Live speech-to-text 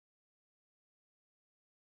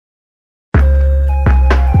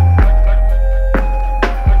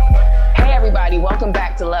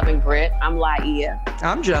I'm Laia.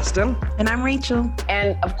 I'm Justin. And I'm Rachel.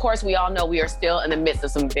 And of course, we all know we are still in the midst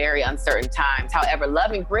of some very uncertain times. However,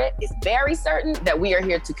 Love and Grit is very certain that we are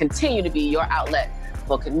here to continue to be your outlet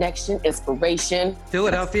for connection, inspiration.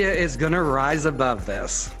 Philadelphia is going to rise above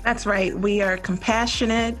this. That's right. We are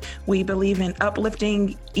compassionate. We believe in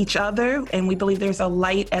uplifting each other, and we believe there's a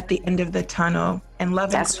light at the end of the tunnel. And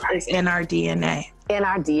love and grit is in our DNA. In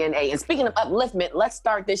our DNA. And speaking of upliftment, let's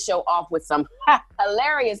start this show off with some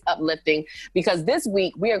hilarious uplifting, because this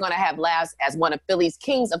week we are going to have laughs as one of Philly's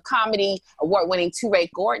Kings of Comedy, award-winning Toure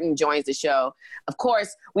Gordon joins the show. Of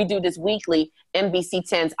course, we do this weekly. NBC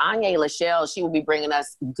 10's Anya Lachelle, she will be bringing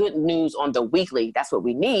us good news on the weekly. That's what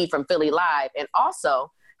we need from Philly Live. And also,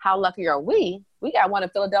 how lucky are we? We got one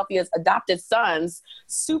of Philadelphia's adopted sons,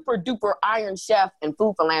 super duper iron chef and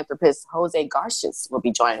food philanthropist Jose Garces will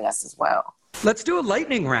be joining us as well. Let's do a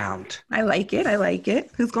lightning round. I like it.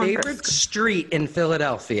 Who's going Favorite first? street in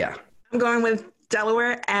Philadelphia? I'm going with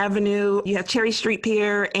Delaware Avenue. You have Cherry Street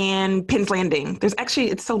Pier and Penn's Landing.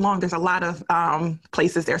 It's so long. There's a lot of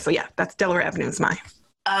places there. So yeah, that's Delaware Avenue is mine.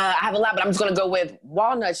 I have a lot, but I'm just going to go with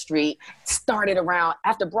Walnut Street. Started around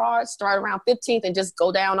 15th and just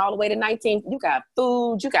go down all the way to 19th. You got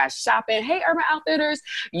food, you got shopping. Hey, Urban Outfitters,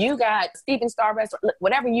 you got Stephen Star Restaurant,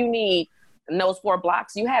 whatever you need. In those 4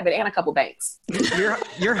 blocks, you have it, and a couple banks.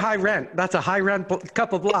 You're high rent. That's a high rent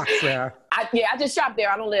couple blocks there. I just shop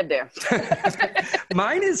there. I don't live there.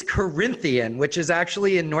 Mine is Corinthian, which is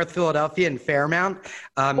actually in North Philadelphia in Fairmount.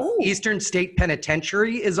 Eastern State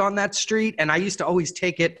Penitentiary is on that street, and I used to always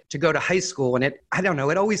take it to go to high school, and it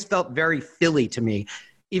always felt very Philly to me,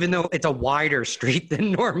 even though it's a wider street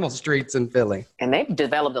than normal streets in Philly. And they've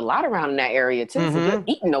developed a lot around in that area, too. Mm-hmm. So good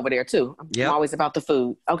eating over there, too. I'm always about the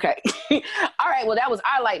food. Okay. All right, well, that was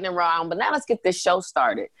our lightning round, but now let's get this show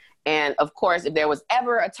started. And, of course, if there was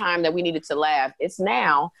ever a time that we needed to laugh, it's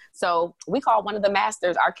now. So we called one of the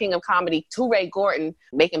masters, our king of comedy, Toure Gordon,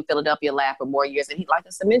 making Philadelphia laugh for more years, and he'd like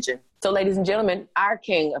us to mention. So, ladies and gentlemen, our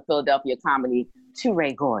king of Philadelphia comedy,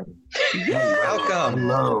 Toure Gordon. Welcome.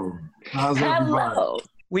 Hello. How's everybody? Hello.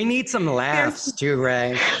 We need some laughs,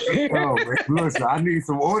 Toure. Oh, man, listen, I need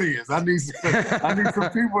some audience. I need some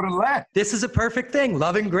people to laugh. This is a perfect thing.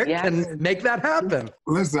 Love and Grit can make that happen.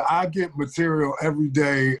 Listen, I get material every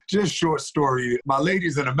day. Just short story. My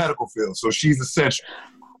lady's in the medical field, so she's essential.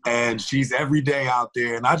 And she's every day out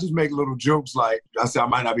there. And I just make little jokes like, I said, I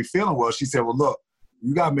might not be feeling well. She said, well, look,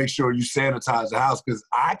 you got to make sure you sanitize the house because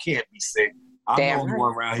I can't be sick. I'm the only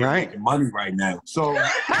one around here making money right now. So,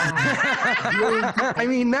 I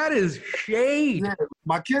mean, that is shade. Yeah,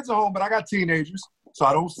 my kids are home, but I got teenagers, so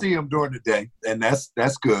I don't see them during the day, and that's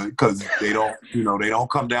good because they don't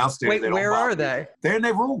come downstairs. Wait, where are they? They're in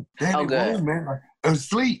their room. They're in their room, man. They're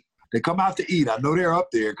asleep. They come out to eat. I know they're up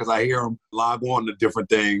there because I hear them log on to different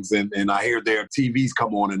things, and I hear their TVs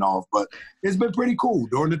come on and off. But it's been pretty cool.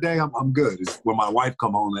 During the day, I'm good. It's when my wife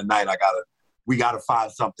come home at night, we gotta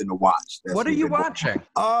find something to watch. What are you watching?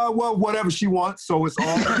 Well, whatever she wants. So it's all.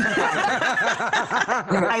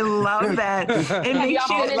 I love that.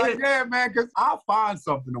 Yeah, man, because I'll find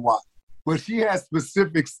something to watch. But she has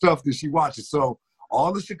specific stuff that she watches. So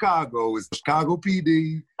all of Chicago is Chicago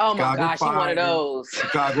PD. Oh my Chicago gosh, Fire, she's one of those.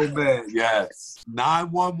 Chicago Med, yes.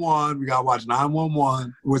 911. We gotta watch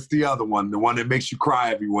 911. What's the other one? The one that makes you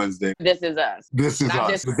cry every Wednesday. This Is Us. This Is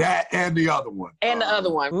Us. That and the other one. And the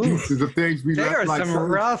other one. These are the things we There are some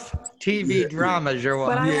rough TV dramas you're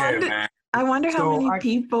watching. Man. I wonder how many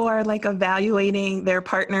people are like evaluating their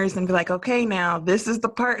partners and be like, okay, now this is the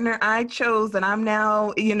partner I chose and I'm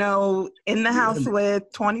now, in the house with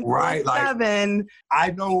 24/7. Right, like,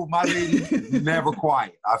 I know my lady's never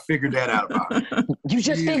quiet. I figured that out about her. You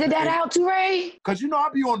just figured that out, Toure? Because, I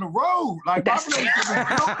be on the road. Like,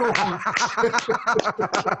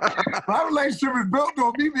 my relationship is built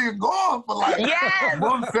on me being gone for like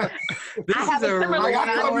months. I have a similar one.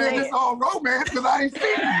 I come in this all romance because I ain't seen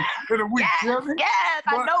you in a week. Yes,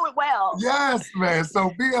 I know it well. Yes, man.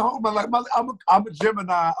 So being home, I'm a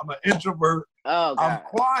Gemini. I'm an introvert. Oh, God. I'm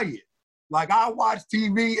quiet. Like, I watch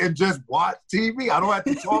TV and just watch TV. I don't have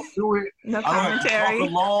to talk to it. No I don't have to commentary. talk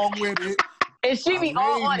along with it. And she be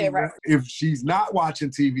all on it, right? If she's not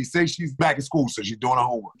watching TV, say she's back in school, so she's doing her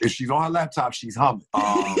homework. If she's on her laptop, she's humming.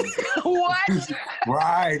 What?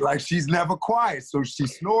 Right, like she's never quiet. So she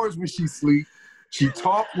snores when she sleeps. She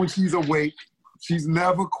talks when she's awake. She's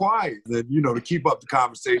never quiet. And, to keep up the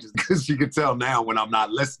conversations, because she can tell now when I'm not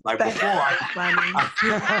listening. Like before, I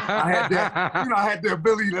had that, I had the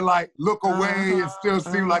ability to like look away and still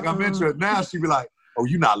seem like I'm interested. Now she be like, "Oh,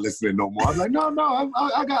 you're not listening no more." I'm like, "No,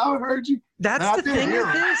 I heard you." That's the thing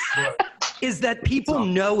with this. is that people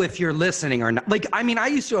know if you're listening or not. Like, I mean, I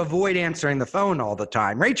used to avoid answering the phone all the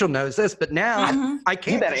time. Rachel knows this, but now I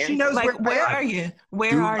can't. She knows like, where are you?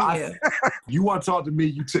 Where are you? You want to talk to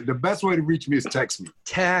me? The best way to reach me is text me.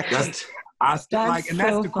 Text. That's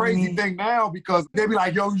the crazy thing now, because they be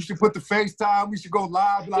like, yo, you should put the FaceTime, we should go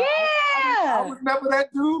live. Like, I was never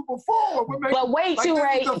that dude before. But wait, like,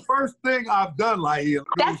 Toure. That's the first thing I've done. Like,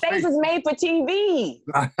 that face is made for TV.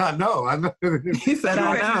 I know. He said,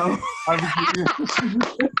 I know.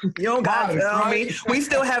 You don't got to tell me. We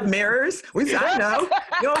still have mirrors. I know.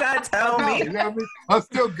 You don't got to tell me. You know what I mean? I'm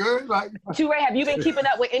still good. Like, Toure, have you been keeping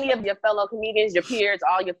up with any of your fellow comedians, your peers,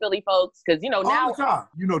 all your Philly folks? Because, now. All the time.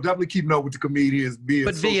 Definitely keeping up with the comedians.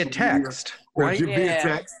 But via text, right? Via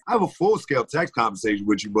text. I have a full-scale text conversation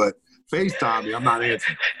with you, but FaceTime me, I'm not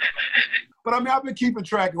answering. But I mean, I've been keeping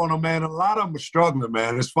track on them, man. A lot of them are struggling,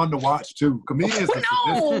 man. It's fun to watch, too. Comedians are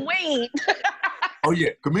sadistic. Wait. Oh, yeah.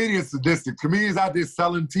 Comedians sadistic. Comedians out there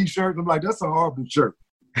selling T-shirts. I'm like, that's a horrible shirt.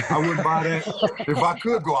 I wouldn't buy that if I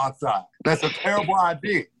could go outside. That's a terrible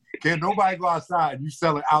idea. Can't nobody go outside and you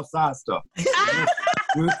selling outside stuff.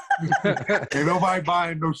 Ain't nobody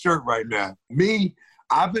buying no shirt right now. Me,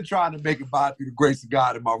 I've been trying to make it by through the grace of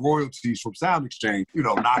God and my royalties from Sound Exchange.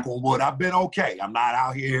 Knock on wood. I've been okay. I'm not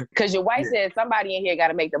out here. Because your wife said somebody in here got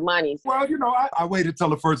to make the money. Well, I waited till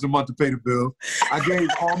the first of the month to pay the bill. I gave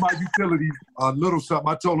all my utilities a little something.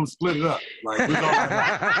 I told them to split it up. Like,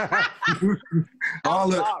 I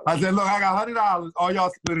said, look, I got $100. All y'all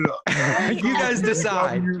split it up. You guys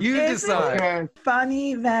decide. You decide. Okay.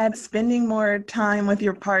 Funny that spending more time with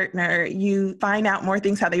your partner, you find out more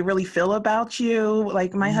things, how they really feel about you.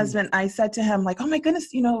 Like my husband, I said to him, like, oh my goodness,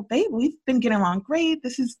 babe, we've been getting along great.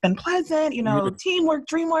 This has been pleasant, teamwork,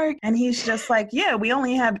 dream work. And he's just like, yeah, we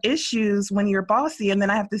only have issues when you're bossy and then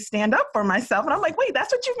I have to stand up for myself. And I'm like, wait,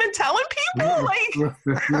 that's what you've been telling people? Like,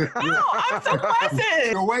 no, I'm so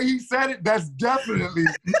pleasant. The way he said it, that's definitely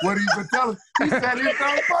what he's been telling. He said it in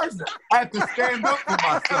third person. I have to stand up for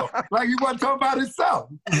myself. Like he wasn't talking about himself.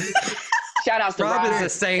 Shout out to Rob. Rob is a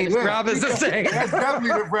saint. Yeah. Rob is a saint. That's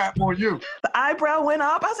definitely the rap on you. The eyebrow went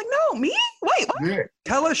up. I was like, no, me? Wait, what? Yeah.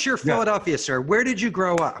 Tell us your Philadelphia, sir. Where did you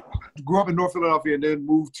grow up? Grew up in North Philadelphia and then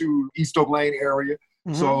moved to East Oak Lane area.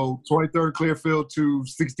 Mm-hmm. So 23rd Clearfield to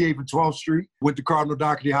 68th and 12th Street. Went to Cardinal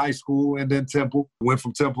Doherty High School and then Temple. Went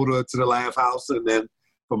from Temple to the Laugh House and then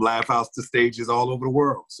from Laugh House to stages all over the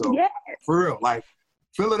world. So for real, like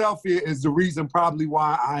Philadelphia is the reason probably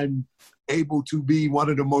why I'm able to be one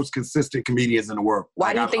of the most consistent comedians in the world.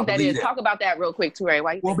 Why do you think that is? Talk about that real quick, Toure.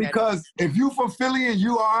 Why? Well, because if you from Philly and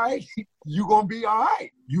you all right, you gonna be all right.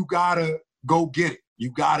 You gotta go get it.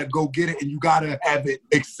 You gotta go get it, and you gotta have it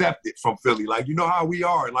accepted from Philly. Like, you know how we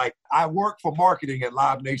are. Like, I work for marketing at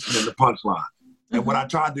Live Nation and the Punchline. And what I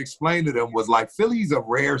tried to explain to them was like, Philly's a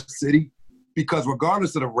rare city because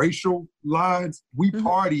regardless of the racial lines, we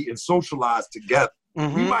party and socialize together. We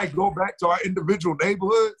might go back to our individual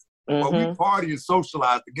neighborhoods, but we party and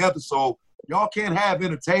socialize together. So y'all can't have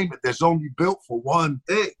entertainment that's only built for one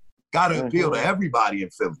thing. Gotta appeal to everybody in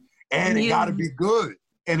Philly. And it gotta be good.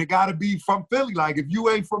 And it gotta be from Philly. Like, if you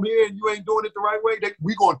ain't from here and you ain't doing it the right way,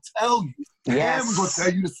 we gonna tell you. And we're gonna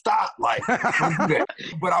tell you to stop. Like, don't do that.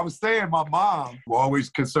 But I was saying, my mom was always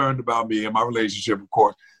concerned about me and my relationship, of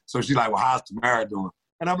course. So she's like, well, how's Tamara doing?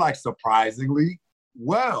 And I'm like, surprisingly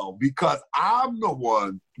well, because I'm the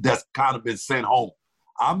one that's kind of been sent home.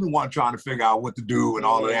 I'm the one trying to figure out what to do and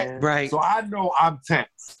all of that. Right. So I know I'm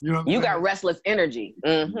tense. You know what I'm saying? Got restless energy.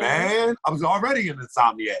 Man, I was already an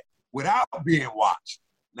insomniac without being watched.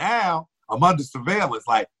 Now I'm under surveillance.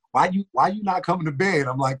 Like, why you not coming to bed?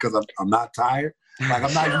 I'm like, because I'm not tired. Like,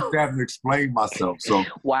 I'm not used to having to explain myself. So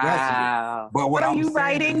wow. But what are you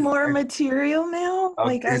writing more material now?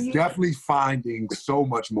 It's definitely finding so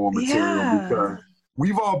much more material because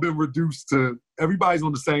we've all been reduced to everybody's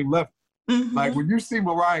on the same level. Like, when you see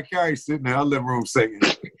Mariah Carey sitting in her living room singing,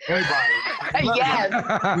 everybody.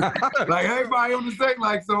 Like, everybody on the same,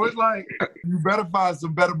 like, so it's like, you better find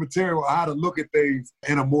some better material on how to look at things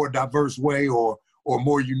in a more diverse way or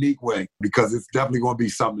more unique way, because it's definitely going to be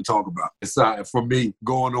something to talk about. It's for me,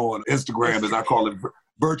 going on Instagram, as I call it,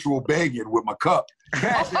 virtual begging with my cup.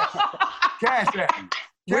 Cash at me.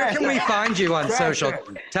 Where can we find you on social?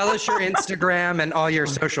 Tell us your Instagram and all your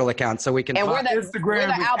social accounts so we can. And where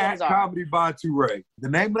Instagram is at Comedy by Toure. The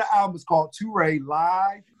name of the album is called Toure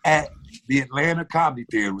Live at the Atlanta Comedy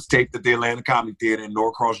Theater. It was taped at the Atlanta Comedy Theater in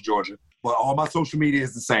Norcross, Georgia. But all my social media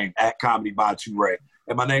is the same, at Comedy by Toure.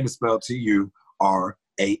 And my name is spelled Turre.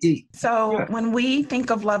 AE. So when we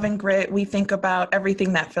think of Love and Grit, we think about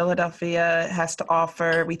everything that Philadelphia has to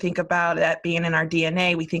offer. We think about that being in our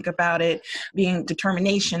DNA. We think about it being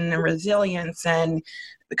determination and resilience and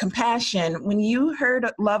compassion. When you heard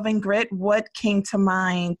Love and Grit, what came to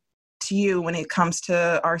mind to you when it comes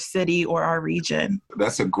to our city or our region?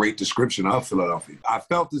 That's a great description of Philadelphia. I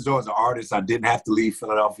felt as though as an artist, I didn't have to leave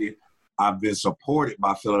Philadelphia. I've been supported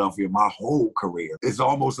by Philadelphia my whole career. It's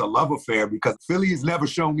almost a love affair because Philly has never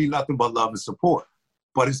shown me nothing but love and support.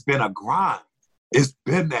 But it's been a grind. It's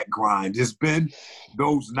been that grind. It's been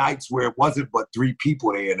those nights where it wasn't but 3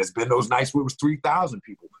 people there. And it's been those nights where it was 3,000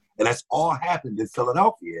 people. And that's all happened in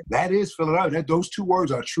Philadelphia. That is Philadelphia. Those 2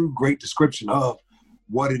 words are a true great description of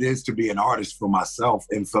what it is to be an artist for myself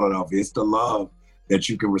in Philadelphia. It's the love that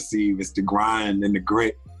you can receive. It's the grind and the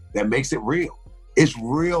grit that makes it real. It's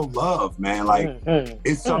real love, man. Like,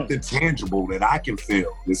 it's something tangible that I can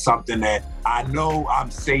feel. It's something that I know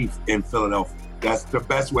I'm safe in Philadelphia. That's the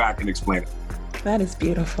best way I can explain it. That is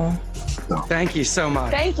beautiful. So, Thank you so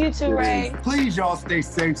much. Thank you, Toure. please, y'all stay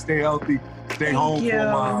safe, stay healthy, stay home for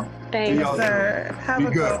a while. Thank you, Sir, have Be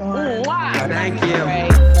a good. good one. Wow. Thank you.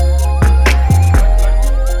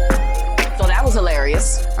 So that was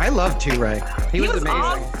hilarious. I love Toure. He was amazing.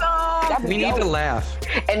 Awesome. That was We need dope. to laugh.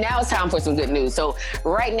 And now it's time for some good news. So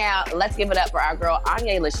right now, let's give it up for our girl,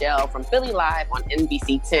 Anya Lachelle from Philly Live on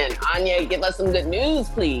NBC 10. Anya, give us some good news,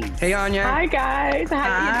 please. Hey, Anya. Hi guys,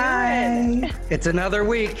 how you doing? Hi. It's another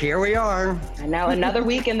week. Here we are. I know, another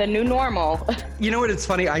week in the new normal. You know what? It's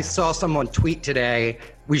funny. I saw someone tweet today,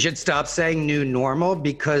 we should stop saying new normal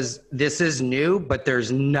because this is new, but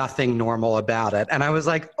there's nothing normal about it. And I was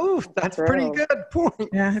like, oh, that's a pretty True. good point.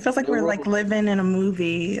 Yeah, it feels like we're like living in a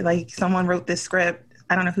movie. Like someone wrote this script.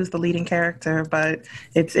 I don't know who's the leading character, but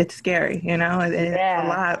it's scary, you know? It's a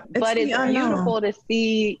lot. But the it's unknown. beautiful to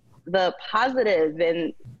see the positive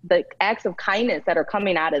and the acts of kindness that are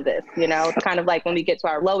coming out of this, you know? It's kind of like when we get to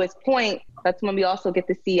our lowest point, that's when we also get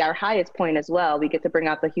to see our highest point as well. We get to bring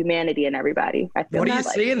out the humanity in everybody. I feel What are you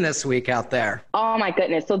like. seeing this week out there? Oh my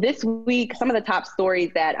goodness. So this week, some of the top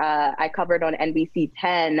stories that I covered on NBC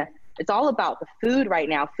 10, it's all about the food right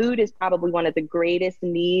now. Food is probably one of the greatest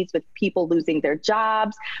needs with people losing their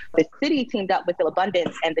jobs. The city teamed up with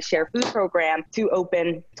Philabundance and the Share Food program to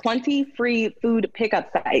open 20 free food pickup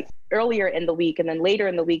sites earlier in the week. And then later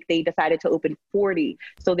in the week, they decided to open 40.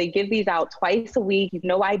 So they give these out twice a week.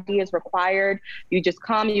 No ID is required. You just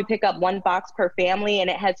come, you pick up 1 box per family, and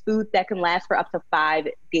it has food that can last for up to 5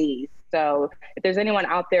 days. So if there's anyone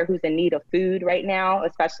out there who's in need of food right now,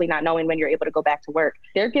 especially not knowing when you're able to go back to work,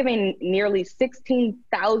 they're giving nearly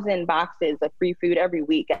 16,000 boxes of free food every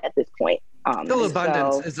week at this point.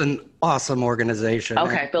 Philabundance is an awesome organization.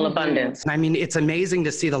 Okay, Philabundance. I mean, it's amazing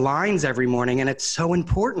to see the lines every morning, and it's so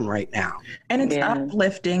important right now. And it's Yeah.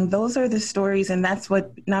 uplifting. Those are the stories, and that's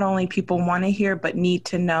what not only people want to hear, but need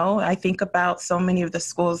to know. I think about so many of the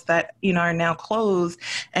schools that, you know, are now closed,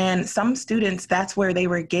 and some students, that's where they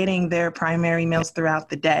were getting their primary meals throughout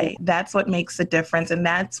the day. That's what makes a difference, and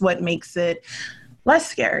that's what makes it less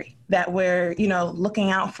scary, that we're, you know,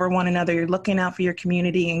 looking out for one another, you're looking out for your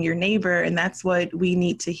community and your neighbor, and that's what we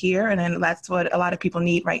need to hear, and then that's what a lot of people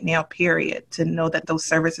need right now, period, to know that those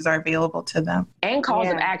services are available to them. And calls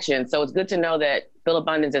of Yeah. action. So it's good to know that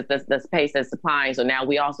Philabundance is the space that's supplying. So now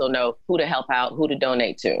we also know who to help out, who to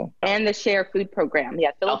donate to. And the Share Food program.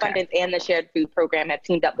 Yeah, Philabundance and the Shared Food program have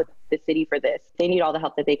teamed up with the city for this. They need all the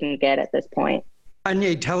help that they can get at this point.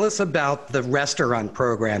 Anya, tell us about the restaurant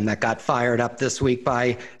program that got fired up this week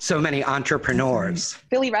by so many entrepreneurs.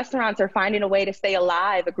 Philly restaurants are finding a way to stay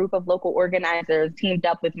alive. A group of local organizers teamed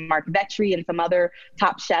up with Mark Vetri and some other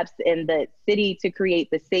top chefs in the city to create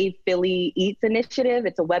the Save Philly Eats initiative.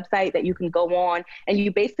 It's a website that you can go on and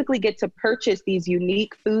you basically get to purchase these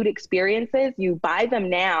unique food experiences. You buy them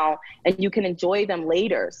now and you can enjoy them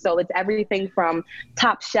later. So it's everything from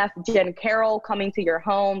top chef Jen Carroll coming to your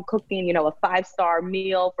home, cooking, you know, a 5-star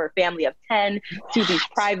meal for a family of 10, to these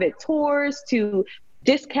private tours, to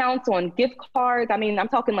discounts on gift cards. I mean, I'm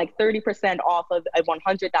talking like 30% off of a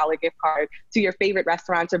 $100 gift card to your favorite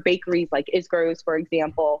restaurants or bakeries like Isgro's, for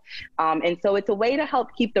example. And so it's a way to help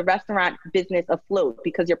keep the restaurant business afloat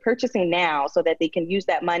because you're purchasing now so that they can use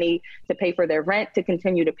that money to pay for their rent, to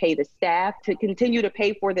continue to pay the staff, to continue to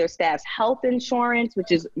pay for their staff's health insurance,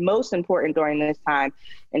 which is most important during this time.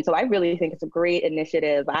 And so I really think it's a great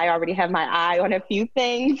initiative. I already have my eye on a few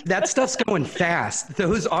things. That stuff's going fast.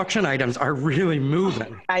 Those auction items are really moving.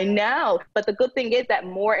 moving. I know. But the good thing is that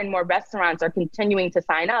more and more restaurants are continuing to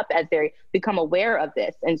sign up as they become aware of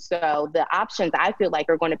this. And so the options, I feel like,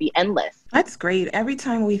 are going to be endless. That's great. Every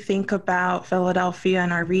time we think about Philadelphia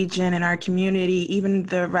and our region and our community, even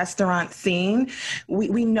the restaurant scene,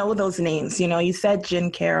 we know those names. You know, you said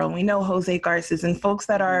Jen Carroll, we know Jose Garces, and folks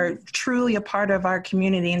that are truly a part of our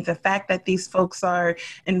community. And the fact that these folks are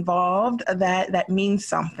involved, that means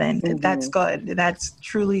something. Mm-hmm. That's good. That's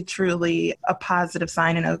truly, truly a positive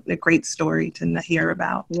sign and a great story to hear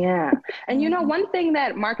about. Yeah. And, you know, one thing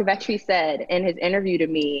that Mark Vetri said in his interview to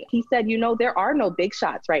me, he said, you know, there are no big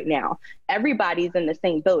shots right now. Everybody's in the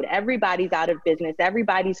same boat. Everybody's out of business.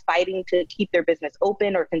 Everybody's fighting to keep their business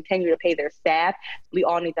open or continue to pay their staff. We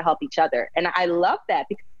all need to help each other. And I love that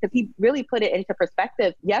because he really put it into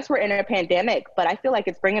perspective. Yes, we're in a pandemic, but I feel like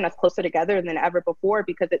it's bringing us closer together than ever before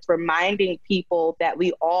because it's reminding people that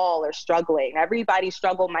we all are struggling. Everybody's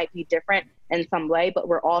struggle might be different in some way, but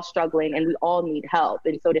we're all struggling and we all need help.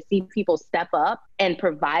 And so to see people step up and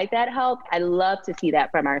provide that help, I love to see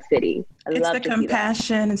that from our city. It's the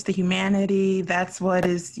compassion, it's the humanity. That's what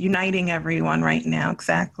is uniting everyone right now.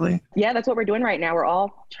 Exactly. Yeah, that's what we're doing right now. We're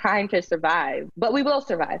all trying to survive, but we will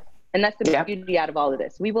survive. And that's the beauty out of all of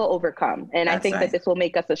this. We will overcome. And I think that this will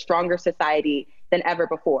make us a stronger society than ever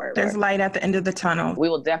before. There's light at the end of the tunnel. We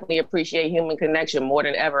will definitely appreciate human connection more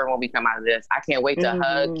than ever when we come out of this. I can't wait to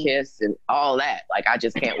hug, kiss, and all that. Like, I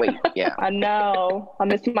just can't wait. Yeah. I know. I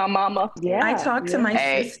miss my mama. Yeah. I talk to my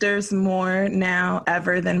sisters more now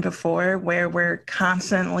ever than before, where we're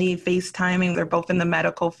constantly FaceTiming. They're both in the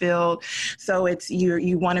medical field. So it's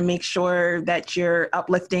you want to make sure that you're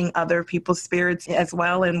uplifting other people's spirits as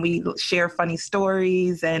well. And we share funny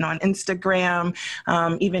stories, and on Instagram,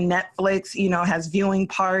 even Netflix, you know, has viewing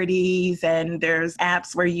parties, and there's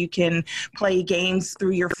apps where you can play games through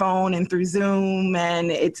your phone and through Zoom, and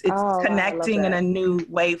it's connecting in a new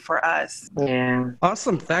way for us. Yeah.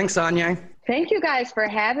 Awesome. Thanks, Anya. Thank you guys for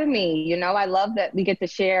having me. You know, I love that we get to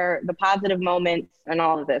share the positive moments and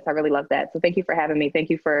all of this. I really love that. So thank you for having me. Thank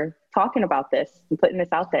you for talking about this and putting this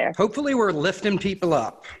out there. Hopefully we're lifting people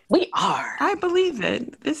up. We are. I believe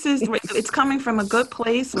it. It's coming from a good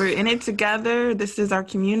place. We're in it together. This is our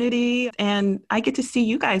community. And I get to see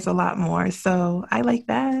you guys a lot more. So I like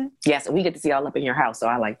that. Yes, we get to see all up in your house. So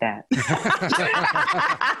I like that.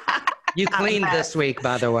 You cleaned this week,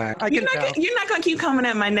 by the way. You're not going to keep coming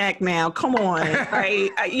at my neck now. Come on.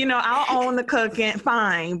 Right? I'll own the cooking.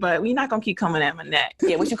 Fine. But we're not going to keep coming at my neck.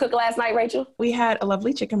 Yeah. What you cook last night, Rachel? We had a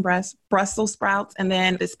lovely chicken breast, Brussels sprouts, and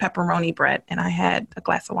then this pepperoni bread. And I had a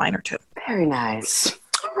glass of wine or two. Very nice.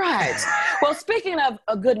 All right. Well, speaking of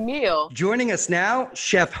a good meal. Joining us now,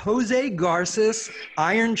 Chef Jose Garces,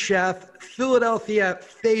 Iron Chef, Philadelphia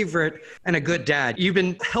favorite, and a good dad. You've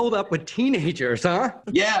been held up with teenagers, huh?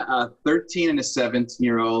 Yeah, 13 and a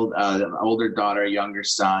 17-year-old, older daughter, younger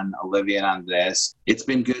son, Olivia and Andres. It's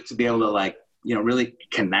been good to be able to really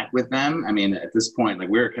connect with them. I mean, at this point,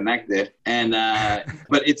 we're connected, and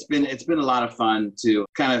but it's been a lot of fun to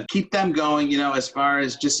kind of keep them going. As far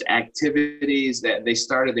as just activities that they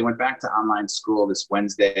started, they went back to online school this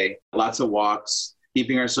Wednesday. Lots of walks,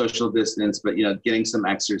 keeping our social distance, but getting some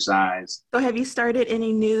exercise. So have you started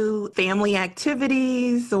any new family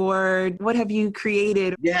activities, or what have you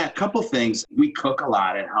created? Yeah, a couple things. We cook a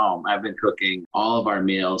lot at home. I've been cooking all of our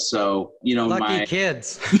meals. So, Lucky my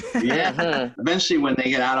kids. Yeah. Eventually when they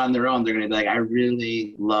get out on their own, they're going to be like, I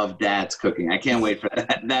really love Dad's cooking. I can't wait for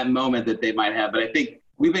that moment that they might have. But I think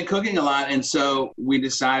we've been cooking a lot, and so we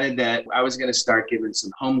decided that I was going to start giving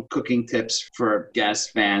some home cooking tips for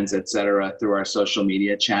guests, fans, etc., through our social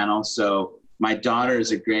media channel. So my daughter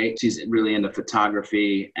she's really into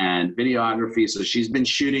photography and videography, so she's been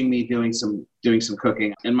shooting me doing some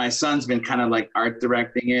cooking, and my son's been kind of art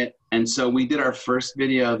directing it. And so we did our first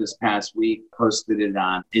video this past week, posted it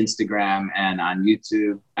on Instagram and on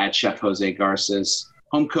YouTube at Chef Jose Garces.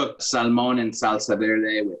 Home-cooked salmon and salsa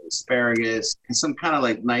verde with asparagus and some kind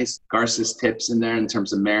of nice Garces tips in there in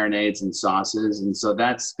terms of marinades and sauces. And so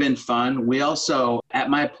that's been fun. We also, at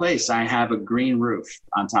my place, I have a green roof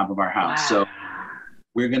on top of our house. Wow. So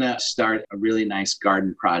we're going to start a really nice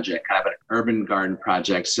garden project, kind of an urban garden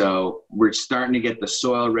project. So we're starting to get the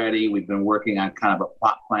soil ready. We've been working on kind of a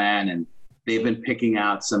plot plan, and they've been picking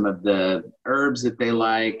out some of the herbs that they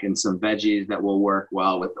like and some veggies that will work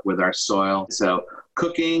well with our soil. So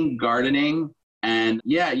cooking, gardening, and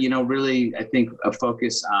really, I think a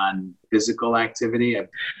focus on physical activity. I've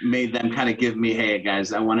made them kind of give me, hey,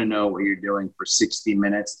 guys, I want to know what you're doing for 60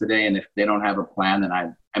 minutes today. And if they don't have a plan, then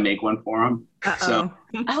I make one for them. So,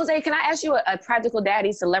 Jose, can I ask you a practical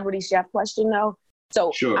daddy celebrity chef question, though?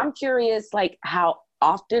 So sure. I'm curious, how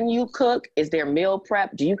often you cook? Is there meal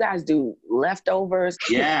prep? Do you guys do leftovers?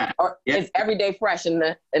 Yeah. Or is every day fresh in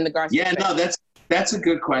the Garcia? Yeah, no, that's a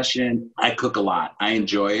good question. I cook a lot. I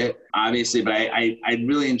enjoy it, obviously, but I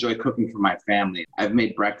really enjoy cooking for my family. I've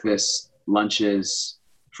made breakfast, lunches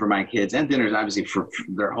for my kids, and dinners, obviously, for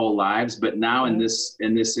their whole lives. But now in this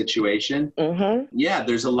situation, yeah,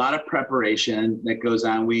 there's a lot of preparation that goes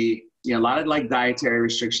on. A lot of like dietary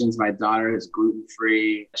restrictions. My daughter is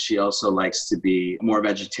gluten-free. She also likes to be more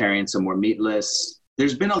vegetarian, so more meatless.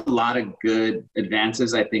 There's been a lot of good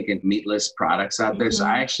advances, I think, in meatless products out there. So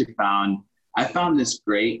I found this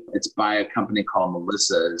great. It's by a company called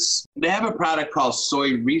Melissa's. They have a product called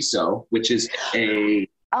Soy Rizo, which is a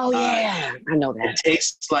I know that. It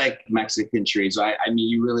tastes like Mexican chorizo. I mean,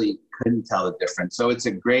 you really couldn't tell the difference. So it's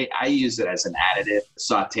I use it as an additive,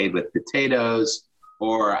 sauteed with potatoes,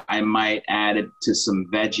 or I might add it to some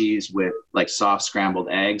veggies with like soft scrambled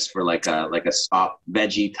eggs for like a soft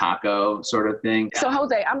veggie taco sort of thing. So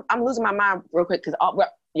Jose, I'm losing my mind real quick because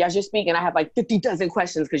as you're speaking, I have like 50 dozen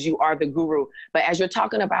questions because you are the guru. But as you're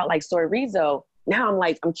talking about like soy rizo, now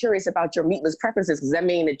I'm curious about your meatless preferences. Does that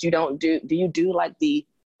mean that you do you do like the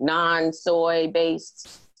non-soy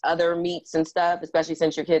based other meats and stuff, especially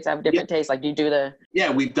since your kids have different tastes? Like, do you do the... Yeah,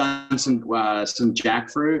 we've done some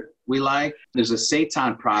jackfruit we like. There's a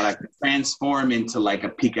seitan product transform into like a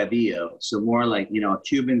picadillo. So more like, a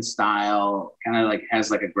Cuban style, kind of like has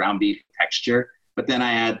like a ground beef texture. But then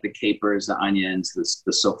I add the capers, the onions,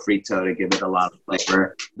 the sofrito to give it a lot of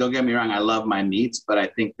flavor. Don't get me wrong, I love my meats, but I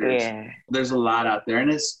think there's a lot out there.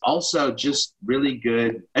 And it's also just really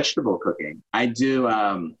good vegetable cooking. I do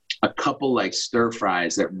a couple like stir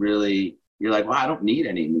fries that really, you're like, well, I don't need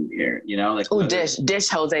any meat here, like. Oh, dish,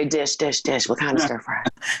 Jose, dish. What kind of stir fry?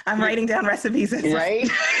 I'm writing down recipes. Right?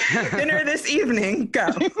 Dinner this evening, go.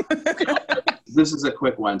 This is a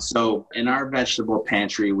quick one. So in our vegetable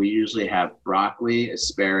pantry, we usually have broccoli,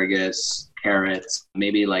 asparagus, carrots,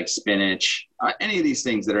 maybe like spinach, any of these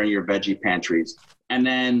things that are in your veggie pantries. And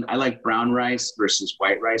then I like brown rice versus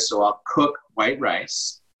white rice. So I'll cook white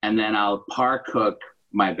rice and then I'll par cook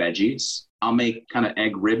my veggies. I'll make kind of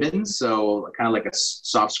egg ribbons. So kind of like a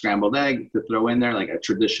soft scrambled egg to throw in there, like a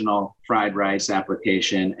traditional fried rice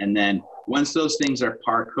application. And then once those things are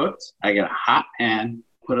par cooked, I get a hot pan,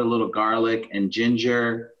 put a little garlic and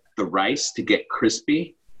ginger, the rice to get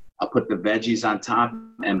crispy. I'll put the veggies on top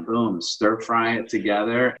and boom, stir fry it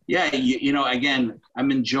together. Yeah, again,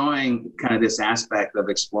 I'm enjoying kind of this aspect of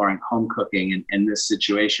exploring home cooking in this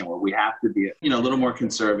situation where we have to be, a little more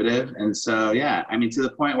conservative. And so, yeah, I mean, to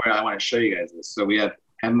the point where I want to show you guys this. So we have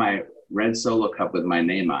my red Solo cup with my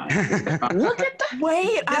name on it. Look at that.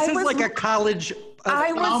 Wait, this is like a college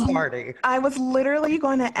party. I was literally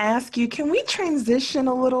going to ask you, can we transition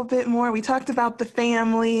a little bit more? We talked about the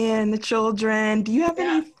family and the children. Do you have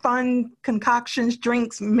any fun concoctions,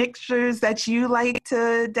 drinks, mixtures that you like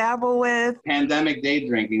to dabble with? Pandemic day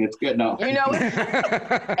drinking. It's good. No.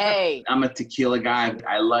 Hey. I'm a tequila guy.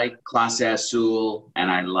 I like Clase Azul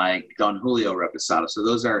and I like Don Julio Reposado. So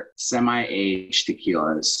those are semi-aged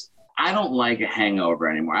tequilas. I don't like a hangover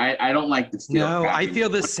anymore. I don't like to feel No, crappy. I feel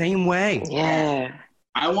the same way. Yeah.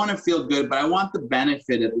 I want to feel good, but I want the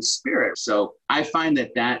benefit of the spirit. So I find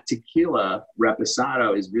that tequila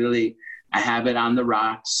Reposado is really, I have it on the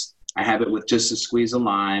rocks. I have it with just a squeeze of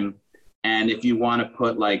lime. And if you want to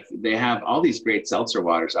put they have all these great seltzer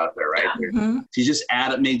waters out there, right? Mm-hmm. So you just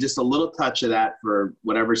add maybe just a little touch of that for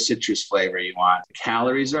whatever citrus flavor you want. The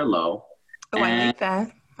calories are low. Oh, I like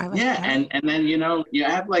that. And then, you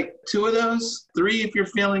have like 2 of those, 3 if you're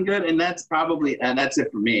feeling good. And that's that's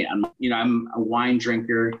it for me. I'm a wine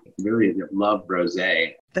drinker, really love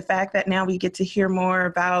rosé. The fact that now we get to hear more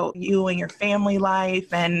about you and your family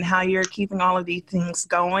life and how you're keeping all of these things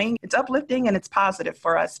going, it's uplifting and it's positive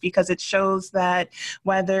for us because it shows that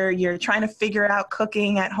whether you're trying to figure out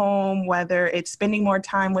cooking at home, whether it's spending more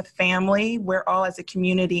time with family, we're all as a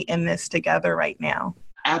community in this together right now.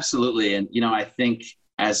 Absolutely. And, I think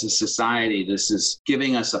as a society, this is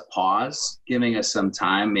giving us a pause, giving us some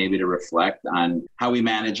time maybe to reflect on how we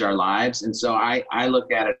manage our lives. And so I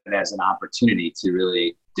look at it as an opportunity to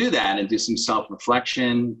really do that and do some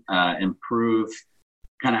self-reflection, improve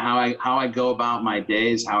kind of how I go about my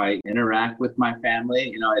days, how I interact with my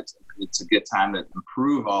family. It's a good time to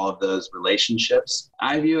improve all of those relationships.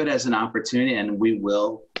 I view it as an opportunity, and we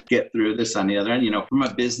will get through this on the other end. From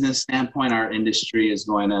a business standpoint, our industry is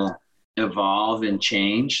going to evolve and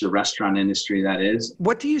change, the restaurant industry, that is.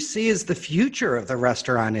 What do you see as the future of the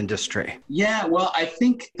restaurant industry? Yeah, well, I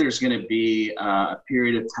think there's going to be a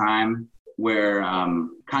period of time where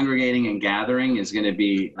congregating and gathering is going to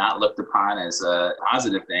be not looked upon as a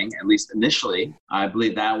positive thing, at least initially. I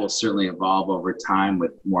believe that will certainly evolve over time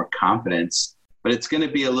with more confidence. But it's going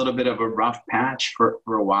to be a little bit of a rough patch for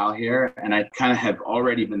a while here. And I kind of have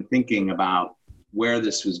already been thinking about where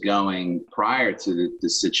this was going prior to the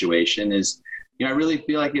situation is, I really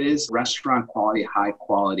feel like it is restaurant quality, high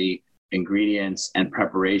quality ingredients and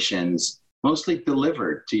preparations, mostly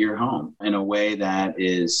delivered to your home in a way that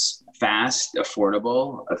is fast,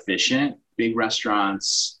 affordable, efficient. Big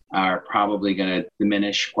restaurants are probably going to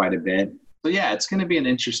diminish quite a bit. So yeah, it's going to be an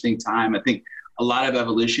interesting time. I think a lot of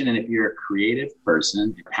evolution. And if you're a creative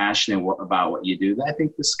person, passionate about what you do, I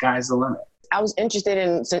think the sky's the limit. I was interested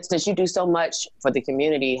in, since you do so much for the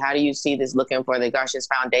community, how do you see this looking for the Garcias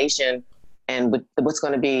Foundation and what's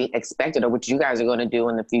going to be expected or what you guys are going to do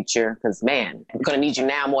in the future? Because, man, we're going to need you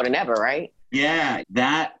now more than ever, right? Yeah,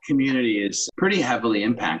 that community is pretty heavily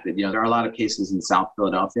impacted. There are a lot of cases in South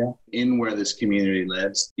Philadelphia in where this community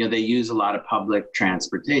lives. They use a lot of public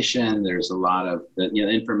transportation. There's a lot of,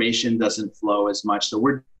 information doesn't flow as much. So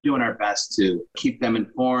we're doing our best to keep them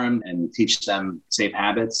informed and teach them safe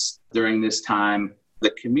habits during this time.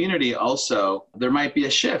 The community also, there might be a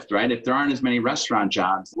shift, right? If there aren't as many restaurant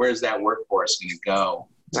jobs, where's that workforce going to go?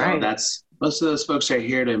 Right. So most of those folks are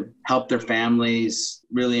here to help their families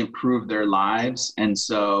really improve their lives. And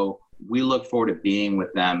so we look forward to being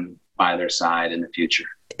with them by their side in the future.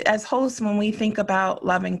 As hosts, when we think about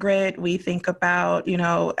Love and Grit, we think about,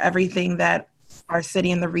 everything that our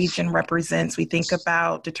city and the region represents. We think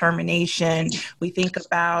about determination. We think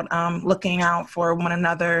about looking out for one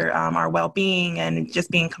another, our well-being, and just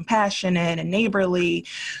being compassionate and neighborly.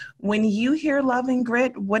 When you hear Love and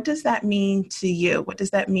Grit, what does that mean to you? What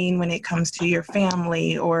does that mean when it comes to your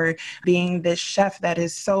family or being this chef that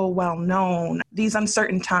is so well known? These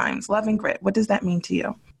uncertain times, Love and Grit, what does that mean to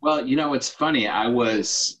you? Well, it's funny. I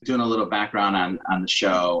was doing a little background on the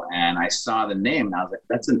show and I saw the name and I was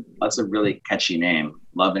like, that's a really catchy name,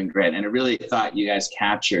 Love and Grit. And I really thought you guys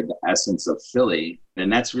captured the essence of Philly.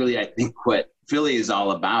 And that's really, I think, what Philly is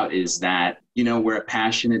all about is that, we're a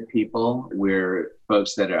passionate people. We're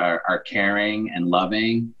folks that are caring and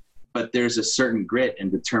loving, but there's a certain grit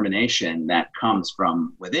and determination that comes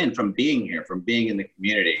from within, from being here, from being in the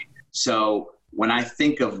community. So when I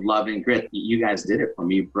think of Love and Grit, you guys did it for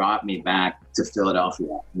me. You brought me back to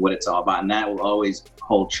Philadelphia, what it's all about. And that will always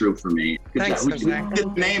hold true for me. Thanks, Jose.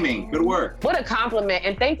 Good naming. Good work. What a compliment.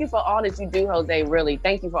 And thank you for all that you do, Jose, really.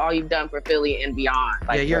 Thank you for all you've done for Philly and beyond.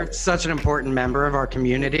 You're such an important member of our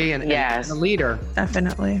community and a leader.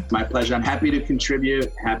 Definitely. My pleasure. I'm happy to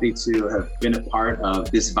contribute, happy to have been a part of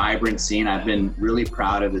this vibrant scene. I've been really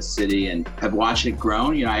proud of the city and have watched it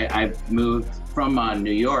grow. I've moved from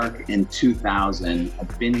New York in 2000.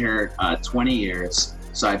 I've been here 20 years.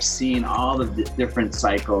 So I've seen all the different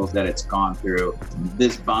cycles that it's gone through.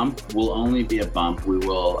 This bump will only be a bump. We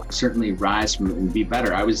will certainly rise from it and be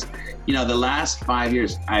better. I was, the last 5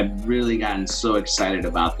 years, I've really gotten so excited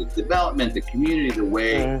about the development, the community, the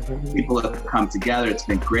way people have come together. It's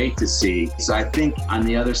been great to see. So I think on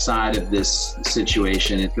the other side of this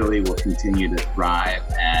situation, Philly will continue to thrive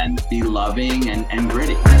and be loving and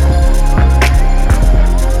gritty.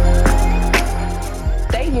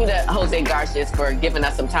 Thank you to Jose Garcias for giving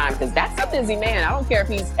us some time because that's a busy man. I don't care if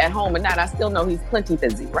he's at home or not. I still know he's plenty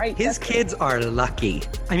busy, right? His kids are lucky.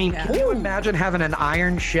 I mean, can you imagine having an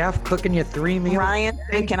Iron Chef cooking you 3 meals? Ryan,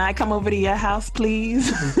 can I come over to your house, please?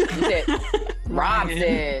 Rob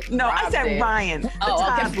said. No, I said Ryan, the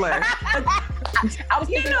toddler. I was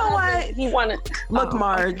thinking, what? He wanted. Look,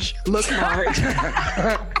 Marge.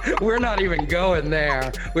 We're not even going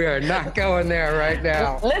there. We are not going there right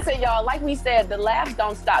now. Listen, y'all, like we said, the laughs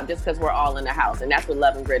don't stop just because we're all in the house. And that's what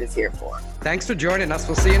Love and Grit is here for. Thanks for joining us.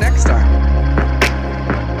 We'll see you next time.